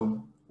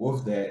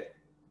with that,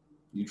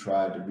 you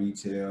tried the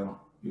retail,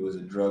 you was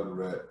a drug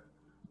rep.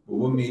 But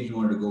what made you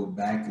want to go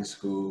back to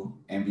school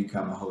and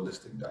become a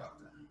holistic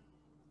doctor?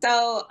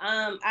 So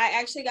I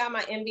actually got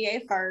my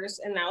MBA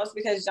first, and that was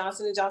because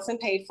Johnson and Johnson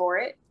paid for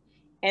it.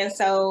 And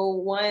so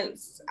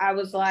once I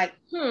was like,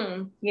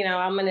 I'm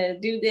gonna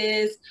do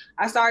this,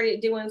 I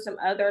started doing some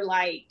other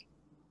like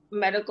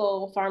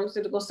medical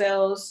pharmaceutical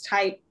sales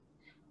type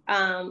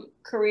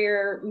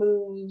career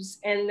moves.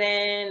 And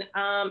then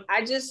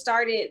I just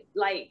started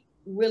like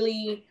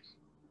really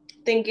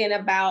thinking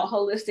about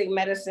holistic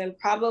medicine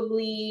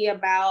probably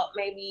about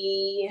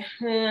maybe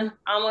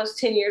almost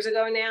 10 years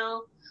ago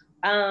now.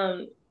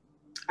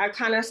 I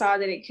kind of saw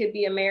that it could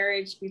be a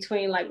marriage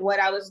between like what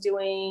I was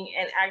doing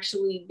and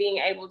actually being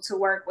able to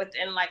work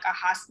within like a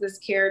hospice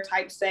care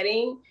type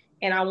setting.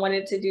 And I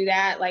wanted to do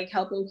that, like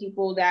helping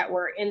people that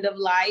were end of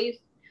life,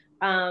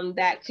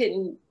 that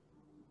couldn't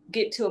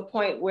get to a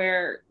point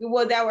where,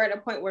 that were at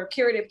a point where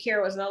curative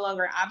care was no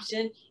longer an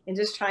option, and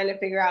just trying to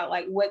figure out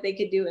like what they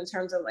could do in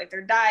terms of like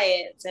their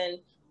diets and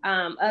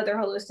other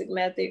holistic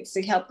methods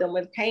to help them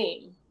with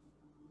pain.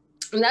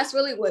 And that's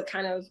really what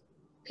kind of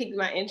piqued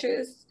my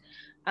interest.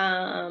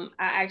 I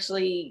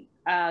actually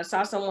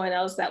saw someone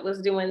else that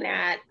was doing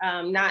that,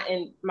 not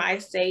in my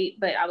state,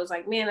 but I was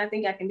like, man, I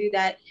think I can do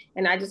that.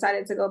 And I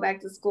decided to go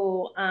back to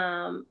school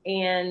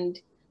and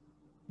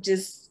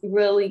just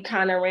really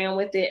kind of ran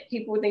with it.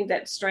 People think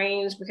that's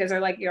strange because they're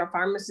like, you're a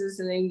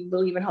pharmacist and then you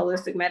believe in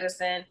holistic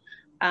medicine.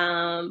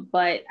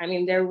 But I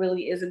mean, there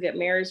really is a good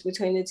marriage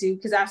between the two,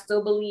 because I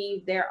still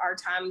believe there are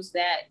times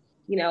that,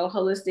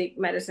 holistic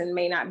medicine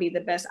may not be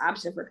the best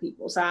option for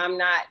people. So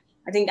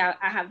I think I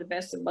have the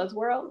best of both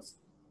worlds.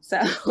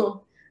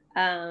 So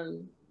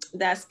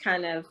that's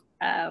kind of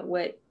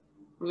what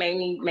made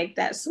me make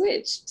that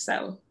switch.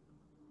 So.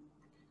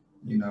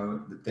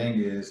 The thing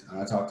is,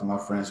 I talk to my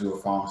friends who are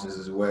pharmacists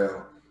as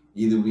well.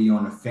 Either we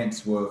on the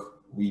fence with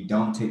we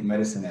don't take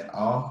medicine at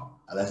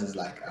all, unless it's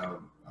like an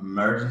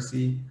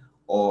emergency,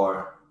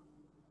 or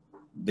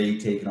they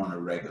take it on a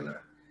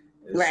regular.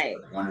 It's right.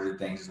 Like one of the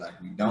things is like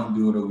we don't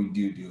do it or we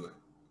do it.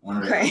 One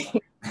of the right.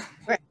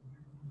 right.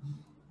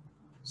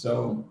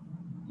 So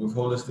with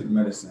holistic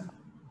medicine,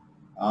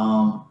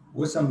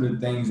 what's some of the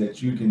things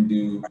that you can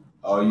do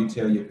or you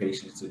tell your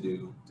patients to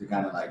do to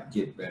kind of like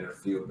get better,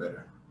 feel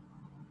better?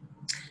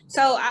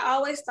 So I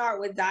always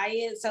start with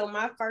diet. So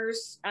my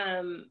first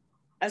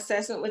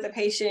assessment with a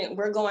patient,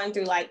 we're going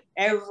through like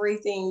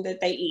everything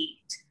that they eat.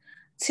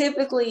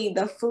 Typically,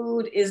 the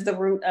food is the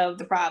root of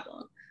the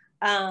problem.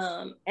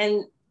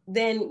 And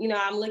then,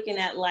 I'm looking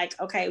at like,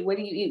 okay, what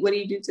do you eat? What do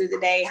you do through the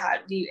day? How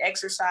do you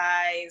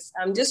exercise?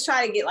 Just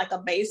try to get like a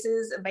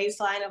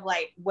baseline of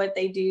like what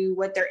they do,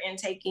 what they're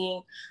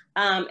intaking.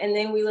 And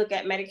then we look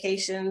at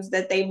medications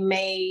that they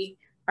may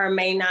or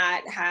may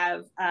not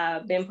have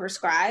been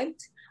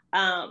prescribed.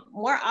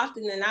 More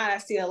often than not, I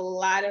see a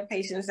lot of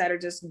patients that are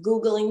just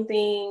Googling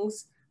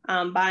things,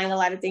 buying a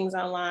lot of things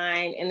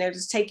online, and they're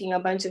just taking a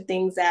bunch of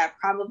things that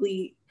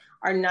probably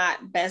are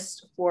not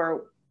best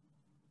for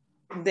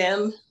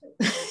them.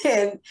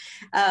 And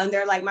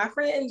they're like, my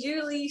friend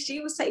Julie,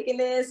 she was taking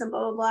this and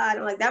blah, blah, blah. And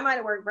I'm like, that might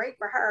have worked great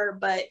for her,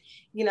 but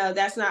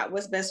that's not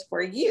what's best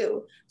for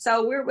you.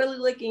 So we're really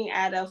looking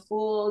at a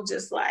full,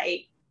 just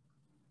like,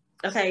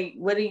 okay,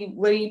 what are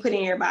you putting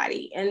in your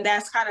body? And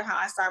that's kind of how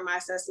I start my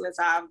assessments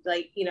off,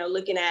 like,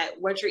 looking at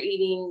what you're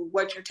eating,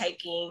 what you're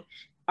taking,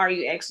 are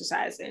you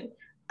exercising?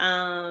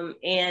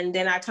 And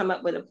then I come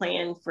up with a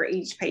plan for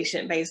each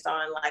patient based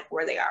on like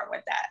where they are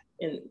with that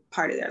in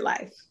part of their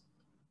life.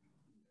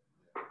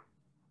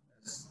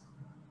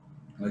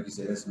 Like you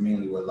said, that's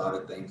mainly what a lot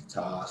of things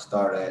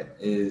start at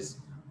is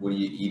what are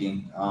you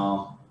eating?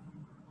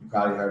 You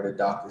probably heard of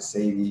Dr.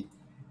 Sebi.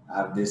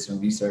 I did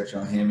some research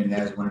on him, and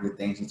that's one of the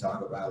things he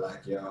talked about,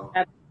 like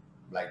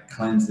like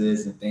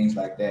cleanses and things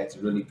like that to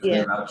really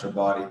clear out your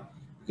body,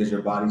 because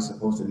your body's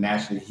supposed to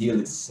naturally heal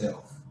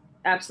itself.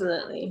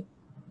 Absolutely.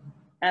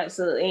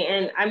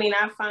 And I mean,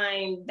 I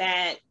find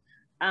that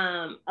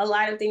a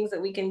lot of things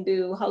that we can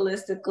do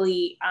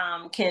holistically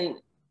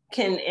can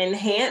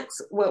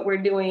enhance what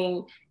we're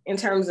doing in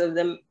terms of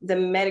the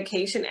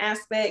medication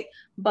aspect,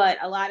 but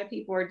a lot of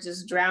people are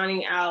just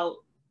drowning out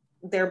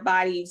their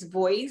body's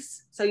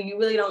voice. So you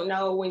really don't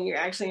know when you're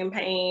actually in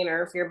pain,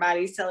 or if your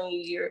body's telling you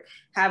you're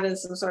having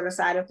some sort of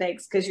side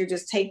effects because you're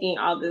just taking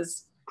all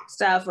this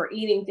stuff or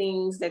eating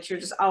things that you're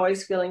just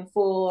always feeling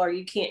full, or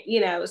you can't,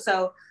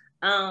 so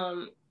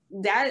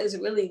that is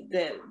really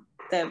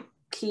the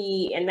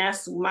key. And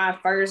that's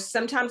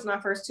sometimes my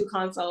first two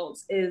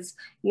consults is,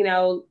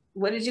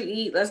 what did you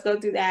eat? Let's go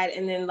through that.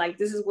 And then like,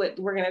 this is what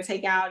we're going to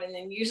take out. And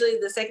then usually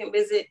the second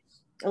visit,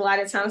 a lot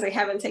of times they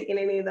haven't taken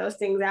any of those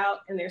things out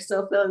and they're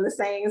still feeling the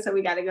same. So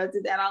we got to go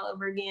through that all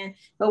over again.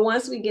 But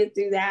once we get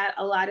through that,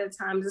 a lot of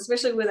times,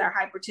 especially with our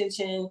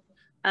hypertension,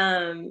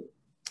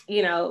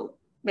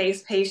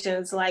 based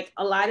patients, like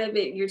a lot of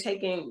it, you're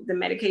taking the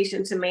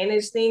medication to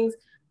manage things,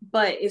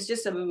 but it's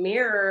just a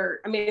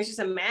mirror. I mean, it's just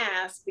a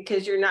mask,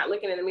 because you're not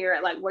looking in the mirror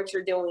at like what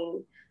you're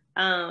doing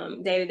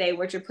day to day,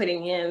 what you're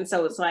putting in.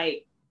 So it's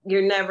like,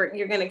 you're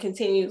going to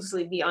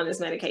continuously be on this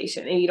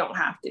medication, and you don't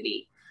have to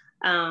be.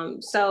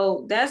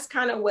 So that's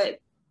kind of what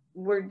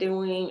we're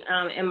doing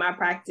in my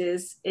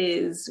practice,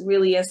 is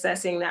really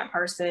assessing that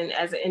person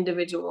as an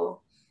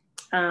individual,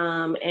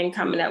 and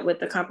coming up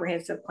with a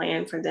comprehensive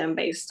plan for them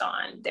based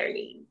on their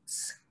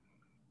needs.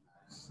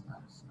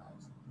 Nice.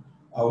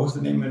 What's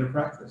the name of the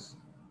practice?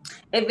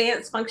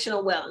 Advanced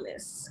Functional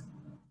Wellness.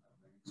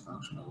 Advanced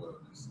Functional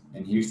Wellness.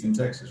 In Houston,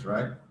 Texas,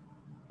 right?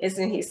 It's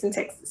in Houston,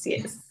 Texas.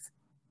 Yes.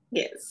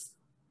 Yes.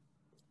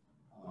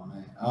 Oh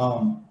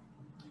man.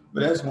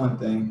 But that's one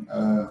thing,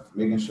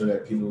 making sure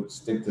that people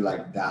stick to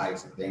like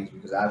diets and things,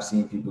 because I've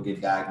seen people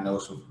get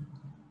diagnosed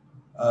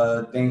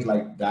with things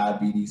like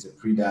diabetes or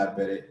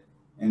pre-diabetic,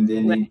 and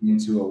then they get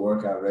into a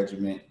workout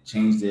regimen,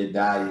 change their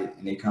diet,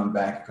 and they come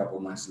back a couple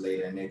months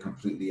later and they're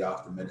completely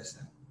off the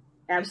medicine.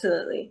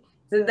 Absolutely.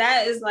 So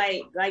that is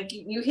like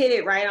you hit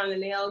it right on the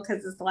nail,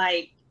 because it's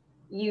like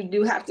you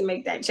do have to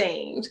make that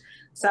change.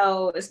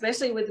 So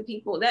especially with the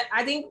people that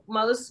I think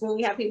most, when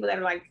we have people that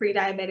are like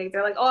pre-diabetic,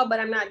 they're like, oh, but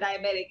I'm not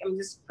diabetic, I'm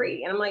just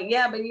pre. And I'm like,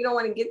 yeah, but you don't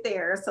want to get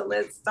there. So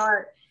let's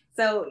start.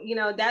 So,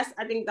 that's,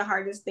 I think the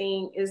hardest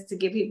thing is to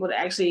get people to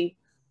actually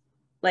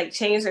like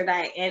change their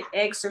diet and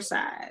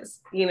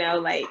exercise,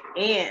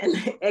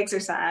 and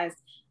exercise.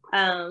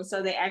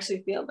 So they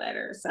actually feel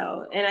better.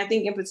 So, and I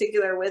think in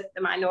particular with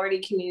the minority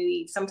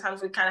community,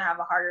 sometimes we kind of have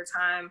a harder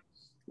time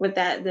with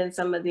that than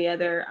some of the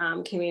other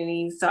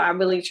communities. So I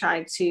really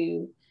try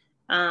to,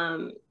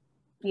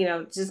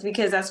 just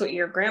because that's what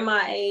your grandma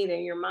ate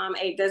and your mom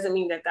ate doesn't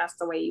mean that that's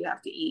the way you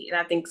have to eat. And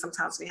I think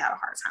sometimes we have a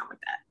hard time with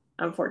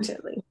that,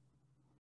 unfortunately.